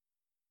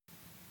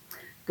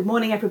Good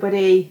morning,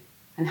 everybody,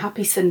 and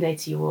happy Sunday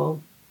to you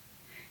all.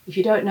 If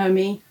you don't know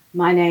me,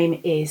 my name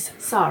is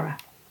Sarah,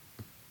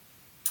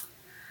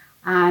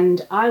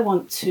 and I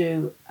want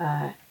to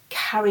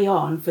carry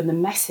on from the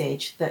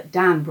message that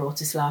Dan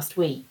brought us last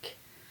week.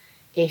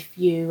 If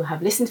you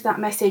have listened to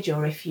that message,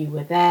 or if you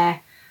were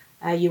there,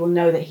 you will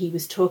know that he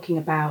was talking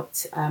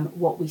about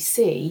what we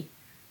see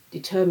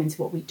determines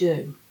what we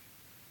do.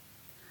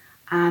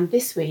 And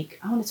this week,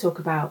 I want to talk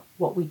about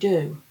what we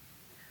do.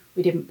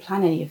 We didn't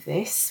plan any of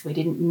this. We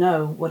didn't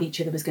know what each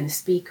other was going to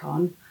speak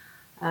on.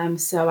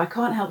 So I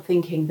can't help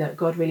thinking that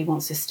God really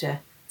wants us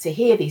to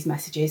hear these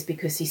messages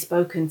because he's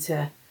spoken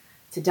to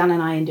Dan and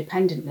I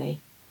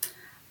independently.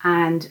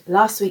 And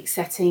last week's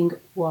setting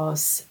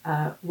was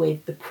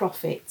with the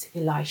prophet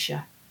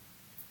Elisha.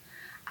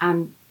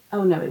 And,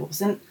 oh no, it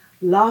wasn't.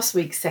 Last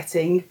week's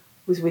setting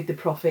was with the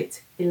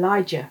prophet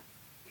Elijah.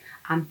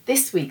 And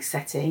this week's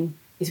setting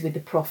is with the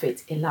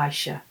prophet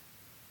Elisha.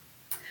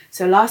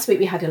 So last week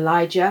we had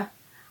Elijah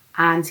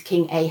and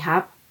King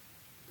Ahab.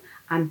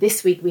 And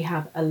this week we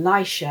have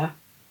Elisha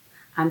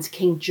and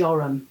King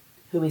Joram,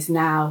 who is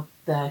now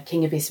the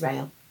king of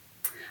Israel.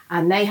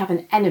 And they have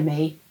an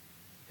enemy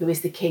who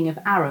is the king of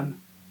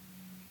Aram.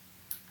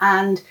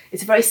 And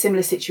it's a very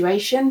similar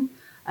situation.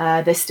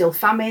 There's still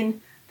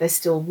famine, there's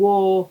still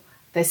war,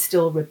 there's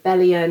still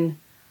rebellion.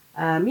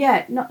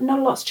 Not a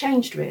lot's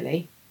changed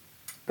really.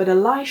 But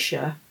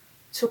Elisha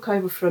took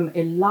over from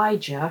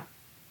Elijah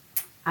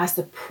as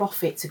the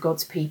prophet to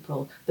God's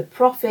people. The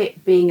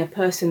prophet being a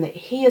person that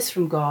hears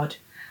from God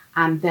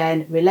and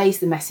then relays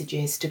the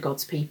messages to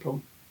God's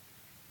people.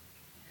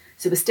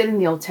 So we're still in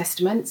the Old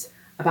Testament,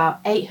 about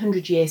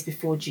 800 years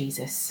before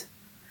Jesus.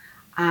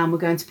 And we're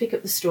going to pick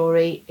up the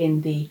story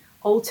in the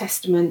Old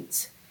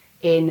Testament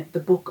in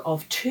the book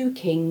of 2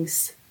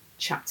 Kings,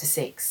 chapter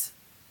 6.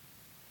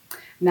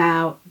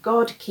 Now,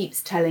 God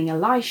keeps telling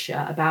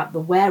Elisha about the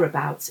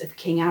whereabouts of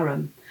King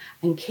Aram.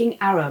 And King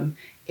Aram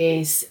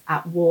is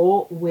at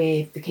war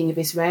with the king of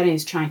Israel and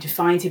is trying to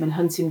find him and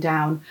hunt him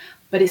down.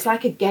 But it's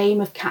like a game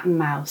of cat and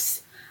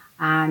mouse.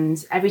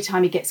 And every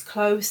time he gets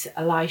close,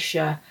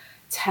 Elisha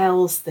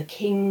tells the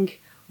king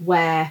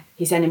where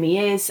his enemy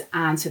is.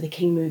 And so the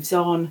king moves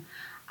on.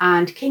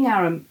 And the king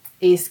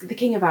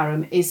of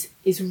Aram is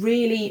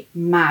really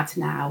mad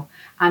now.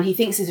 And he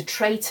thinks he's a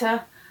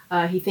traitor.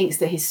 He thinks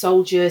that his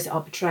soldiers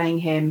are betraying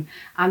him.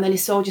 And then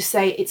his soldiers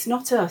say, it's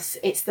not us,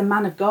 it's the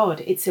man of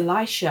God, it's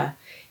Elisha.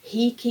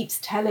 He keeps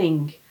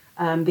telling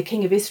the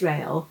king of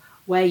Israel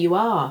where you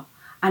are.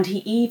 And he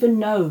even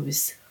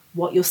knows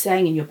what you're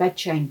saying in your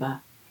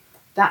bedchamber.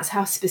 That's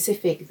how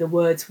specific the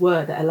words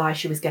were that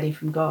Elisha was getting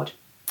from God.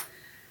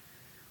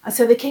 And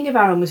so the king of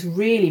Aram was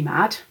really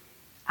mad.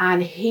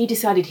 And he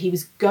decided he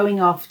was going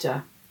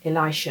after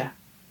Elisha.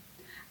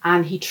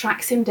 And he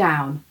tracks him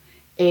down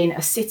in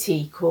a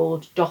city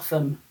called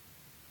Dothan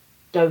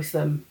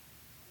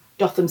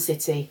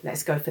City.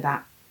 Let's go for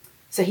that.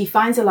 So he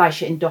finds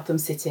Elisha in Dothan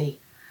City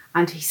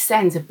and he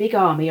sends a big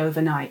army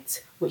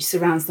overnight which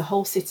surrounds the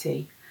whole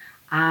city.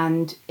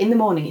 And in the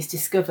morning it's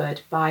discovered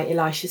by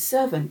Elisha's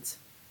servant.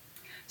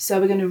 So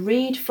we're going to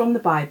read from the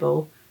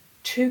Bible,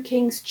 2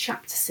 Kings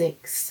chapter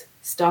 6,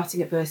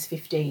 starting at verse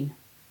 15.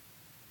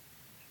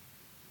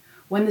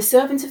 When the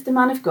servant of the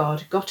man of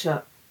God got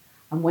up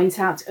and went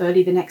out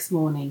early the next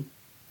morning,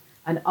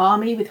 an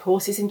army with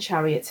horses and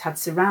chariots had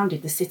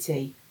surrounded the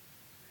city.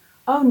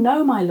 "Oh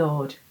no, my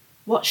lord,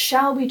 what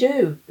shall we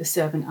do?" the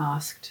servant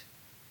asked.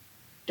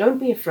 "Don't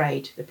be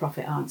afraid," the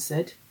prophet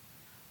answered.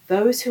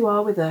 "Those who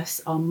are with us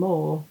are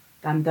more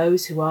than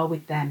those who are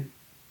with them."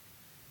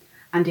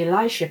 And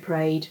Elisha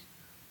prayed,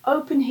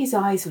 "Open his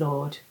eyes,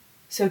 Lord,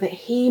 so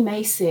that he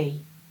may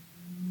see."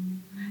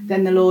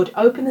 Then the Lord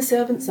opened the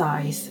servant's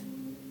eyes,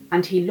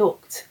 and he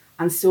looked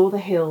and saw the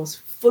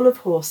hills full of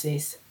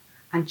horses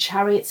and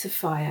chariots of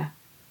fire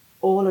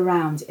all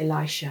around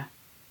Elisha.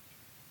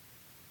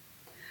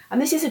 And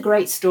this is a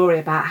great story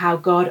about how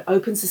God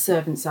opens the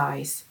servant's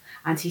eyes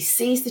and he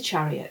sees the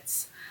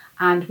chariots,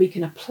 and we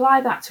can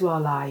apply that to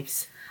our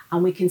lives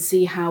and we can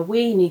see how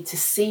we need to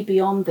see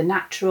beyond the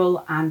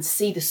natural and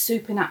see the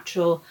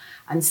supernatural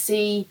and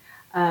see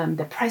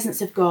the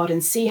presence of God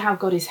and see how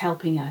God is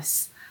helping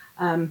us.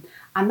 And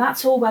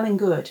that's all well and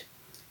good.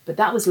 But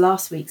that was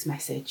last week's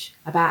message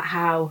about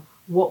how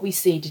what we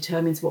see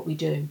determines what we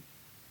do.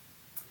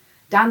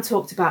 Dan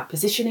talked about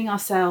positioning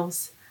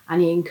ourselves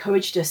and he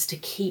encouraged us to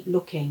keep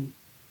looking.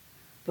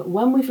 But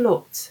when we've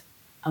looked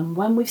and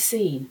when we've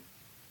seen,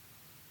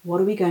 what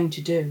are we going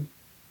to do?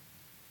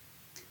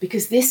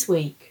 Because this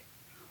week,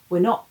 we're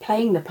not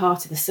playing the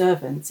part of the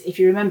servant. If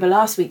you remember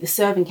last week, the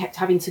servant kept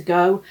having to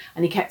go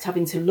and he kept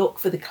having to look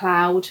for the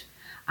cloud,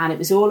 and it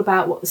was all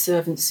about what the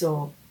servant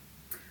saw.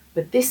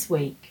 But this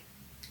week,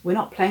 we're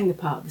not playing the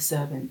part of the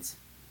servant.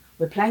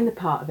 We're playing the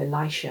part of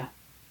Elisha.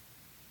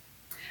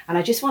 And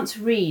I just want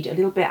to read a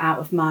little bit out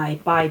of my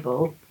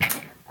Bible.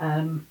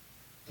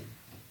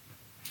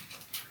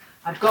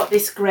 I've got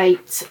this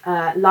great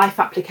Life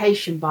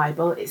Application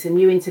Bible. It's a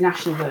New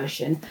International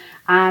Version.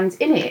 And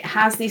in it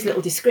has these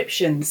little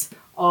descriptions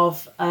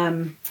of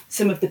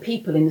some of the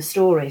people in the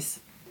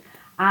stories.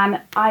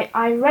 And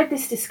I read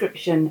this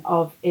description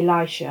of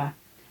Elisha,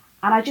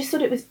 and I just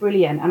thought it was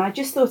brilliant. And I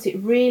just thought it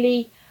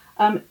really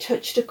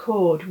touched a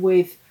chord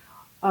with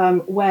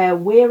where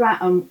we're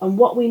at and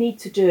what we need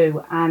to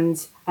do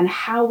and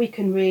how we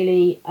can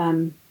really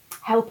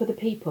help other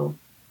people.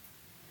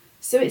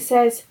 So it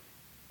says,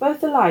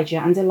 both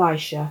Elijah and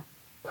Elisha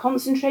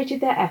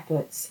concentrated their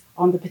efforts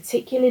on the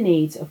particular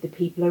needs of the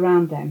people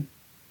around them.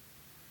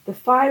 The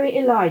fiery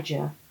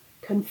Elijah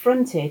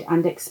confronted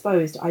and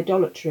exposed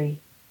idolatry,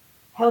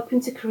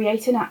 helping to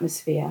create an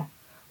atmosphere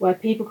where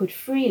people could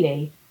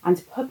freely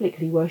and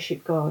publicly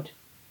worship God.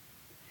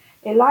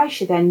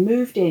 Elisha then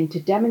moved in to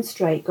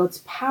demonstrate God's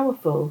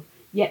powerful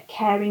yet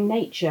caring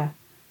nature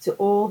to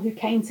all who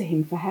came to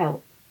him for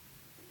help.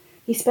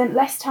 He spent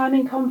less time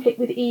in conflict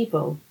with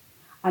evil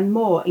and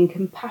more in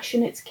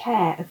compassionate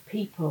care of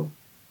people.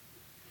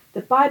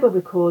 The Bible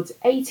records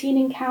 18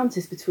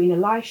 encounters between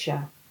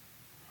Elisha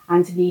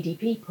and needy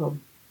people.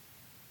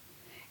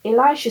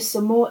 Elisha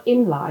saw more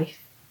in life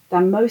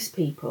than most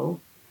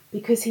people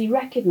because he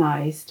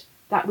recognized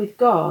that with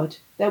God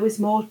there was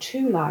more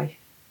to life.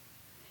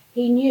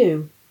 He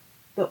knew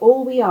that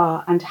all we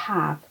are and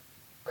have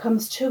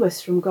comes to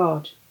us from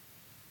God.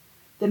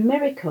 The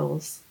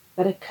miracles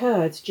that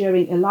occurred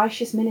during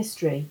Elisha's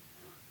ministry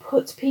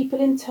put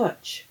people in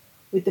touch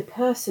with the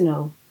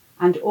personal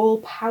and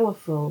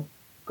all-powerful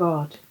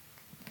God.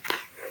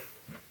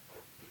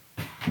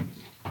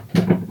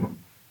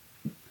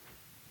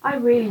 I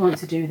really want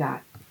to do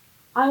that.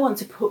 I want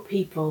to put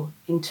people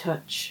in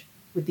touch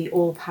with the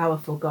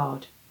all-powerful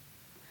God.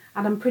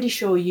 And I'm pretty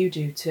sure you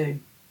do too.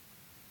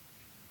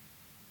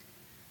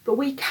 But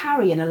we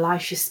carry an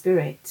Elisha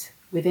spirit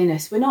within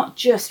us. We're not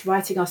just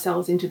writing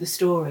ourselves into the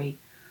story.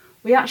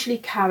 We actually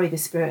carry the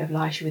spirit of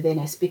Elisha within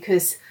us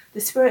because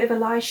the spirit of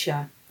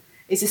Elisha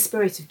is the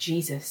spirit of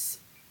Jesus.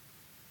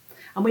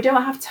 And we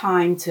don't have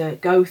time to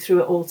go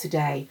through it all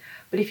today.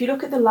 But if you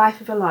look at the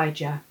life of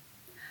Elijah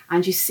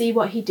and you see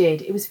what he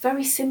did, it was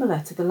very similar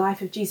to the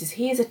life of Jesus.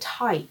 He is a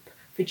type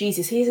for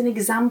Jesus. He is an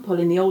example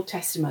in the Old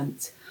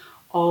Testament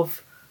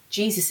of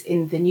Jesus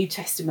in the New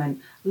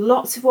Testament.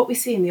 Lots of what we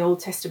see in the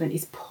Old Testament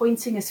is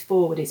pointing us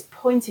forward. It's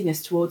pointing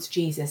us towards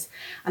Jesus.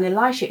 And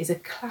Elisha is a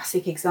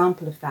classic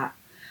example of that.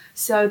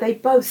 So they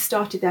both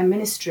started their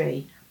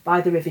ministry by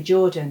the River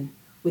Jordan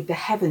with the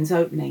heavens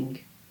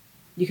opening.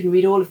 You can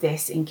read all of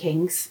this in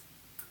Kings.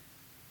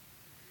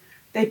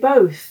 They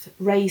both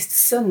raised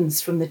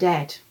sons from the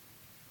dead.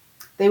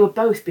 They were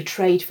both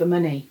betrayed for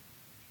money.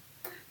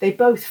 They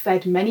both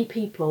fed many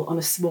people on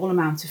a small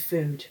amount of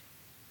food.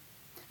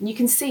 And you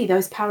can see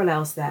those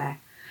parallels there.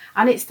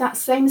 And it's that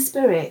same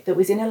spirit that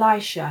was in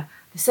Elisha,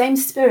 the same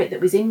spirit that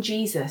was in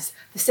Jesus,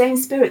 the same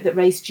spirit that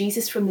raised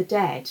Jesus from the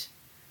dead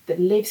that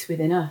lives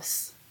within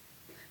us.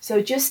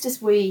 So just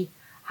as we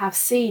have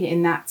seen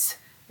in that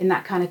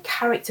kind of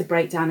character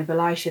breakdown of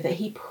Elisha, that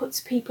he puts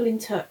people in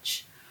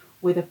touch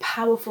with a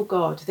powerful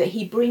God, that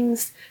he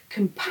brings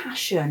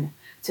compassion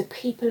to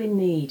people in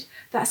need.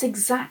 That's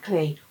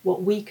exactly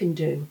what we can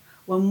do.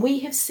 When we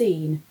have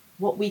seen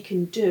what we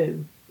can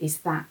do is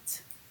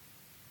that.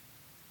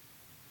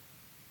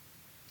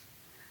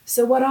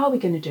 So what are we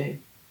going to do?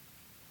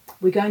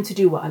 We're going to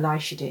do what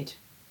Elisha did.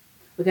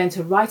 We're going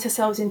to write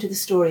ourselves into the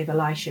story of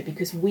Elisha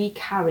because we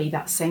carry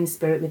that same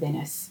spirit within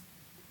us.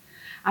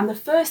 And the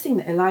first thing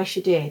that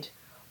Elisha did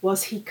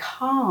was he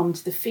calmed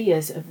the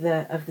fears of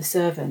the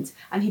servant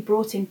and he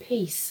brought in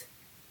peace.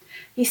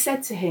 He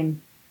said to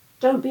him,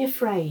 "Don't be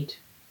afraid."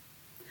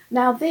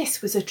 Now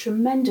this was a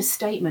tremendous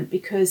statement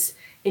because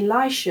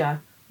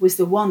Elisha was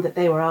the one that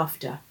they were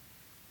after.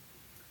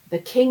 The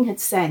king had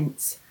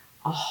sent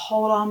a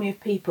whole army of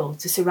people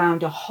to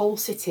surround a whole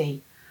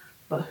city,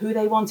 but who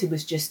they wanted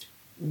was just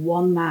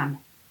one man.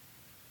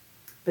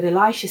 But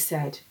Elisha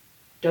said,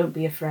 "Don't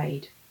be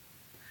afraid."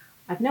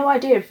 I've no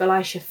idea if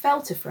Elisha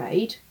felt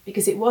afraid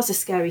because it was a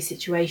scary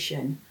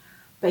situation,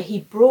 but he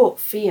brought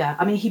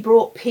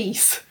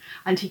peace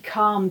and he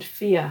calmed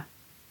fear.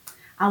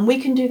 And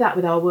we can do that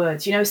with our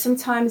words. You know,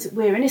 sometimes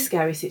we're in a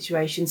scary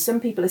situation. Some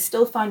people are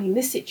still finding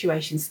this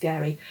situation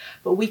scary,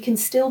 but we can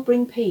still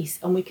bring peace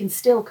and we can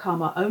still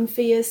calm our own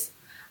fears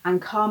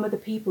and calm other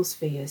people's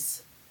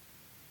fears.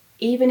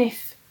 Even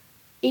if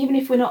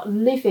we're not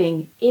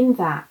living in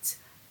that,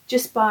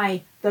 just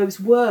by those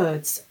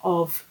words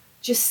of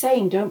just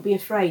saying don't be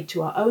afraid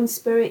to our own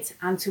spirit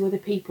and to other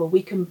people,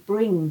 we can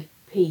bring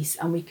peace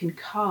and we can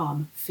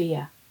calm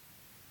fear.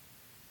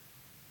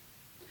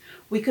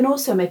 We can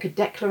also make a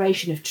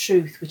declaration of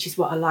truth, which is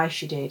what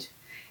Elisha did.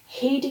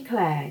 He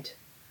declared,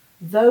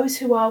 "Those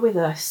who are with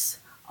us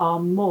are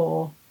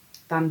more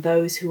than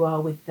those who are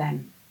with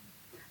them."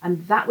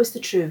 And that was the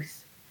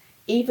truth,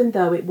 even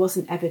though it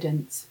wasn't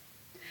evident.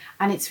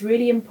 And it's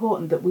really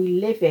important that we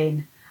live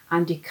in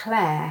and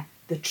declare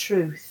the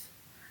truth,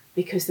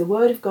 because the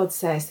word of God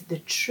says that the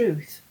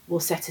truth will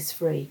set us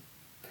free,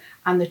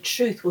 and the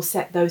truth will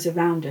set those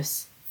around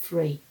us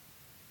free.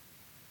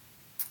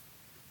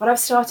 What I've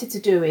started to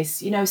do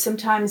is,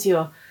 sometimes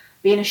you'll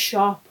be in a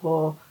shop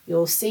or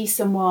you'll see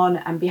someone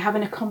and be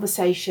having a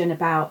conversation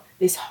about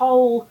this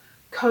whole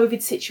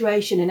COVID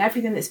situation and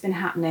everything that's been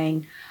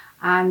happening.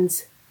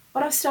 And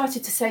what I've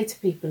started to say to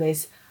people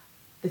is,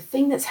 the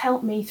thing that's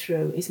helped me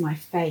through is my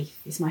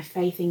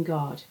faith in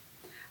God.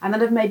 And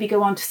then I'd maybe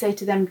go on to say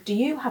to them, do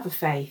you have a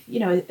faith? You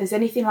know, has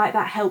anything like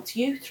that helped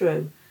you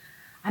through?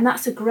 And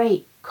that's a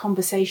great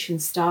conversation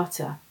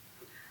starter.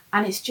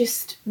 And it's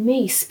just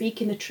me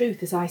speaking the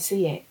truth as I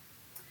see it.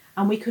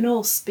 And we can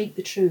all speak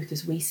the truth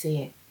as we see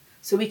it.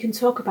 So we can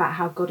talk about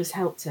how God has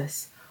helped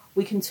us.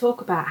 We can talk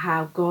about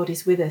how God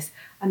is with us.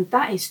 And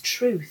that is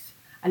truth.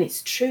 And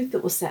it's truth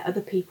that will set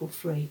other people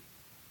free.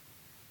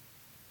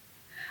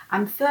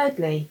 And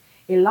thirdly,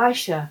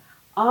 Elisha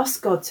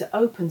asked God to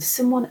open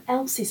someone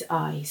else's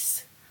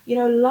eyes. You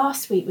know,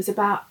 last week was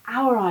about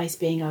our eyes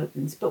being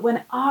opened, but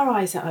when our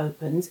eyes are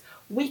opened,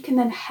 we can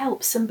then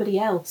help somebody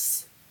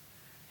else.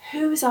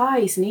 Whose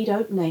eyes need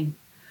opening?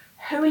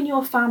 Who in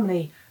your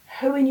family,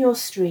 who in your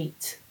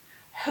street,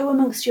 who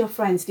amongst your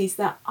friends needs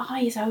their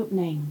eyes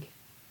opening?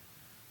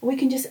 We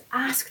can just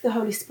ask the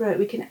Holy Spirit,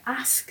 we can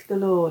ask the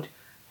Lord,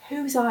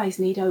 whose eyes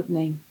need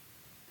opening?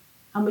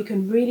 And we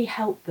can really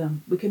help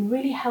them. We can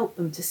really help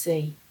them to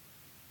see.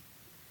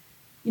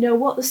 You know,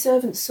 what the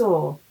servant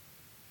saw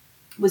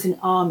was an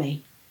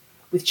army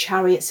with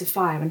chariots of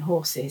fire and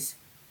horses.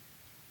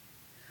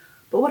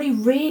 But what he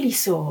really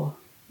saw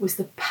was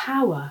the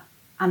power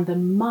and the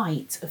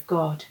might of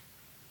God.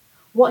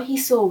 What he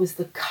saw was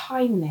the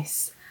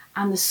kindness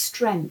and the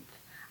strength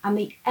and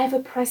the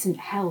ever-present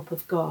help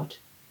of God.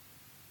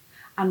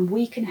 And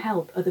we can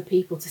help other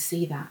people to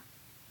see that.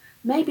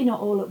 Maybe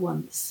not all at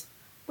once.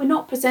 We're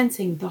not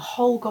presenting the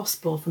whole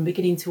gospel from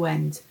beginning to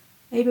end.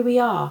 Maybe we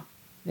are.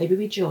 Maybe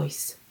we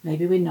rejoice.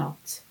 Maybe we're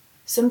not.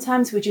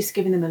 Sometimes we're just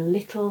giving them a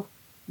little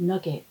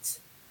nugget.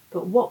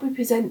 But what we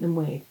present them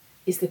with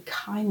is the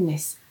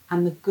kindness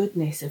and the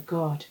goodness of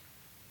God.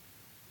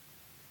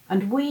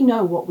 And we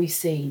know what we've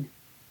seen.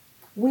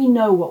 We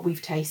know what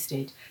we've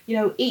tasted. You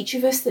know, each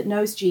of us that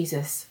knows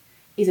Jesus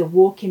is a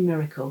walking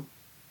miracle.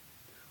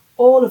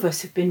 All of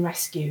us have been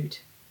rescued.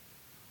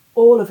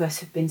 All of us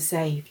have been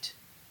saved.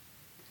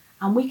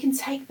 And we can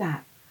take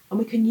that and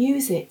we can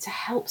use it to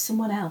help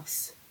someone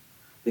else.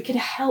 We can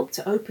help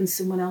to open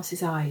someone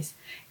else's eyes.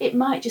 It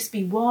might just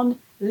be one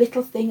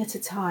little thing at a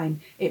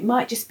time. It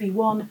might just be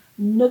one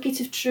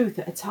nugget of truth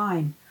at a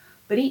time.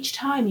 But each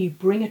time you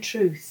bring a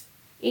truth,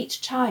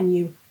 each time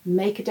you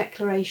make a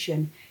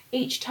declaration,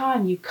 each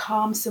time you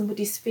calm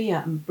somebody's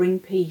fear and bring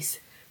peace,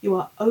 you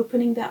are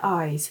opening their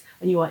eyes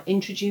and you are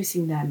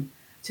introducing them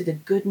to the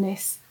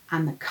goodness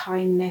and the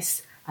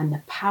kindness and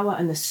the power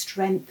and the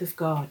strength of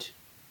God.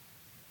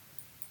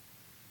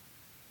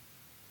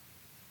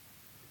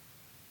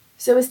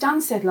 So as Dan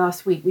said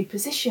last week, we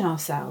position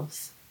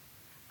ourselves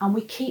and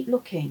we keep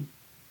looking.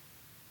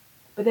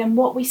 But then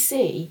what we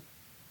see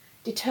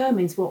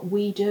determines what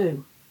we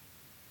do.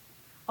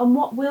 And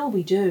what will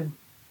we do?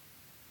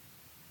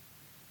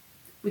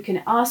 We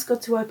can ask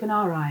God to open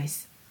our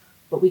eyes,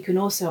 but we can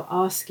also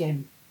ask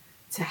him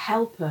to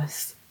help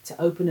us to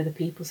open other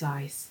people's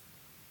eyes.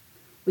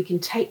 We can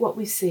take what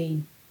we've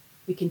seen,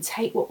 we can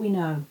take what we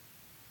know,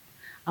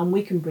 and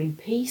we can bring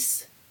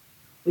peace,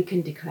 we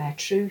can declare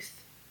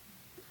truth,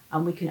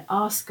 and we can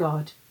ask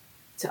God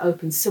to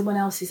open someone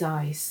else's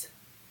eyes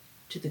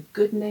to the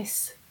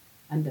goodness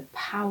and the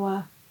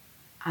power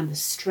and the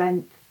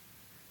strength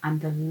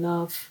and the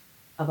love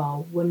of our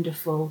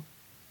wonderful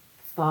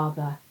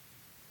Father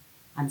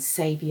and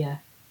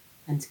Saviour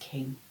and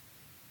King.